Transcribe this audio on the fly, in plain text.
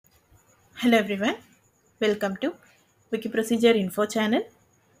Hello everyone, welcome to Wiki Procedure Info channel.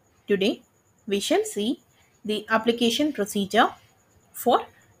 Today we shall see the application procedure for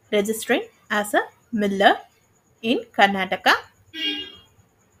registering as a miller in Karnataka.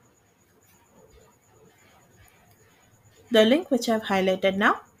 The link which I have highlighted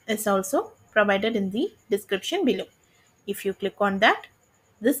now is also provided in the description below. If you click on that,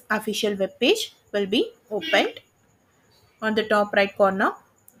 this official web page will be opened. On the top right corner,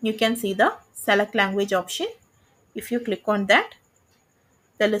 you can see the select language option. If you click on that,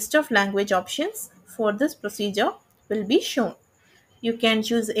 the list of language options for this procedure will be shown. You can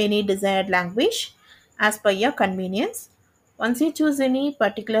choose any desired language as per your convenience. Once you choose any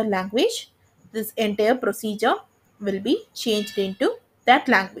particular language, this entire procedure will be changed into that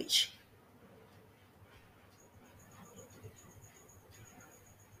language.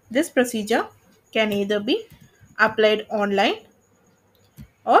 This procedure can either be applied online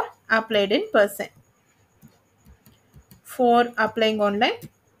or applied in person. For applying online,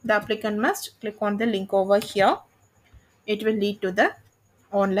 the applicant must click on the link over here. It will lead to the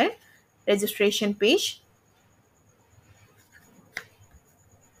online registration page.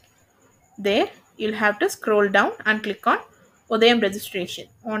 There you'll have to scroll down and click on Udayam registration,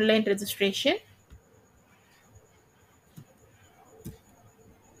 online registration.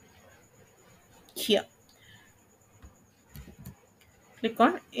 Here click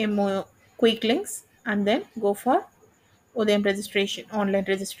on quick links and then go for Udayam registration, online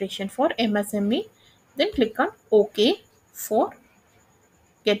registration for MSME. Then click on OK for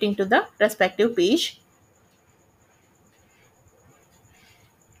getting to the respective page.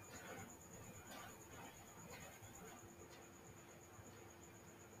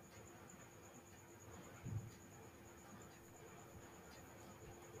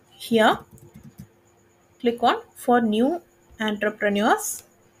 Here click on for new entrepreneurs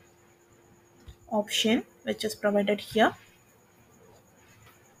option, which is provided here.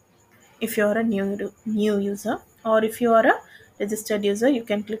 If you are a new user, or if you are a registered user, you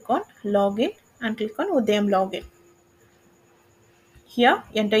can click on login and click on Udayam login. Here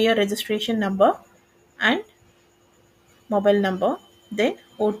enter your registration number and mobile number, then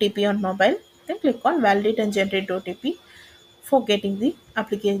OTP on mobile, then click on validate and generate OTP for getting the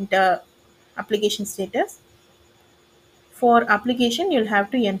application status. For application, you'll have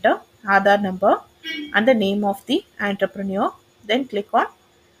to enter Aadhaar number and the name of the entrepreneur. Then click on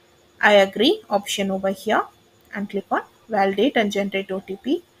I agree option over here and click on validate and generate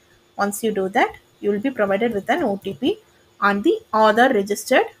OTP. Once you do that, you will be provided with an OTP on the other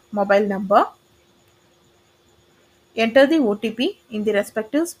registered mobile number. Enter the OTP in the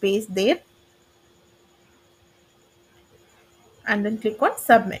respective space there and then click on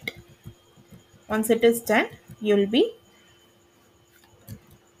submit. Once it is done, you will be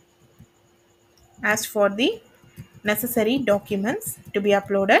asked for the necessary documents to be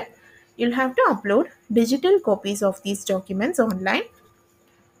uploaded. You'll have to upload digital copies of these documents online.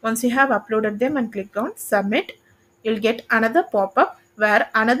 Once you have uploaded them and clicked on submit, you'll get another pop-up where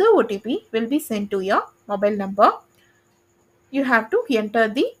another OTP will be sent to your mobile number. You have to enter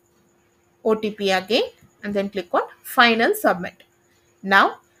the OTP again and then click on final submit.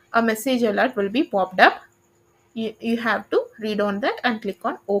 Now a message alert will be popped up. You have to read on that and click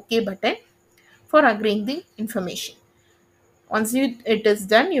on OK button for agreeing the information. Once it is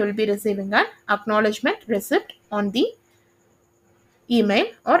done, you will be receiving an acknowledgement receipt on the email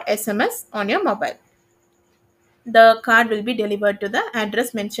or SMS on your mobile. The card will be delivered to the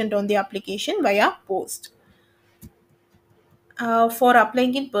address mentioned on the application via post. For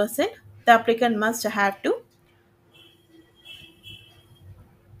applying in person, the applicant must have to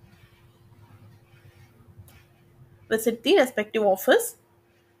visit the respective office,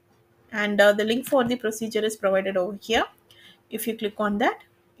 and the link for the procedure is provided over here. If you click on that,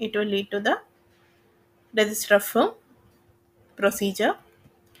 it will lead to the registrar firm procedure,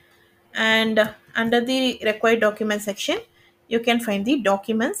 and under the required document section, you can find the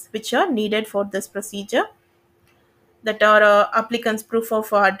documents which are needed for this procedure, that are applicants proof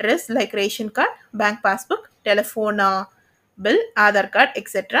of address like ration card, bank passbook, telephone bill, Aadhaar card,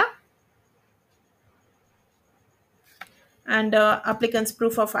 etc. And applicants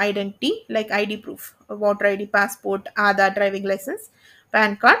proof of identity like ID proof, voter ID, passport, Aadhaar, driving license,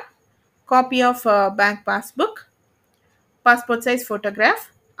 PAN card, copy of bank passbook, passport size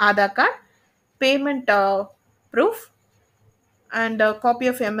photograph, Aadhaar card, payment proof, and a copy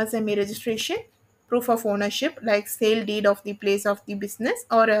of MSME registration, proof of ownership like sale deed of the place of the business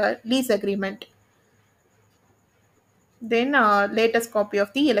or a lease agreement. Then latest copy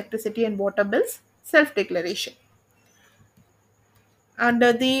of the electricity and water bills, self declaration.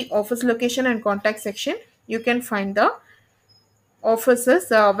 Under the office location and contact section, you can find the offices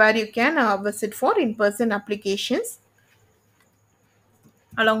where you can visit for in-person applications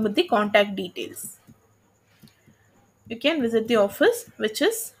along with the contact details. You can visit the office which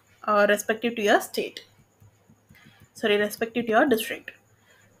is respective to your state, sorry, respective to your district.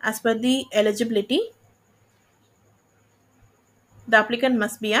 As per the eligibility, the applicant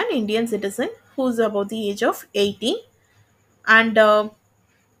must be an Indian citizen who is above the age of 18, and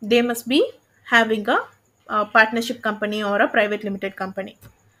they must be having a partnership company or a private limited company.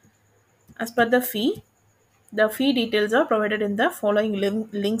 As per the fee details are provided in the following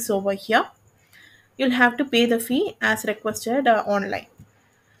links over here. You'll have to pay the fee as requested online,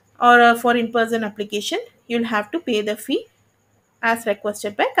 or for in-person application, you'll have to pay the fee as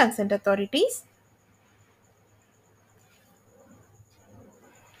requested by consent authorities.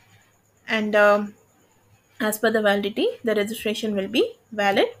 And as per the validity, the registration will be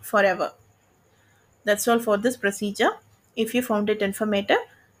valid forever. That's all for this procedure. If you found it informative,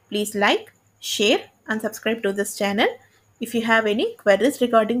 please like, share, and subscribe to this channel. If you have any queries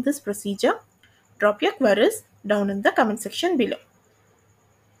regarding this procedure, drop your queries down in the comment section below.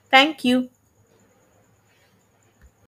 Thank you.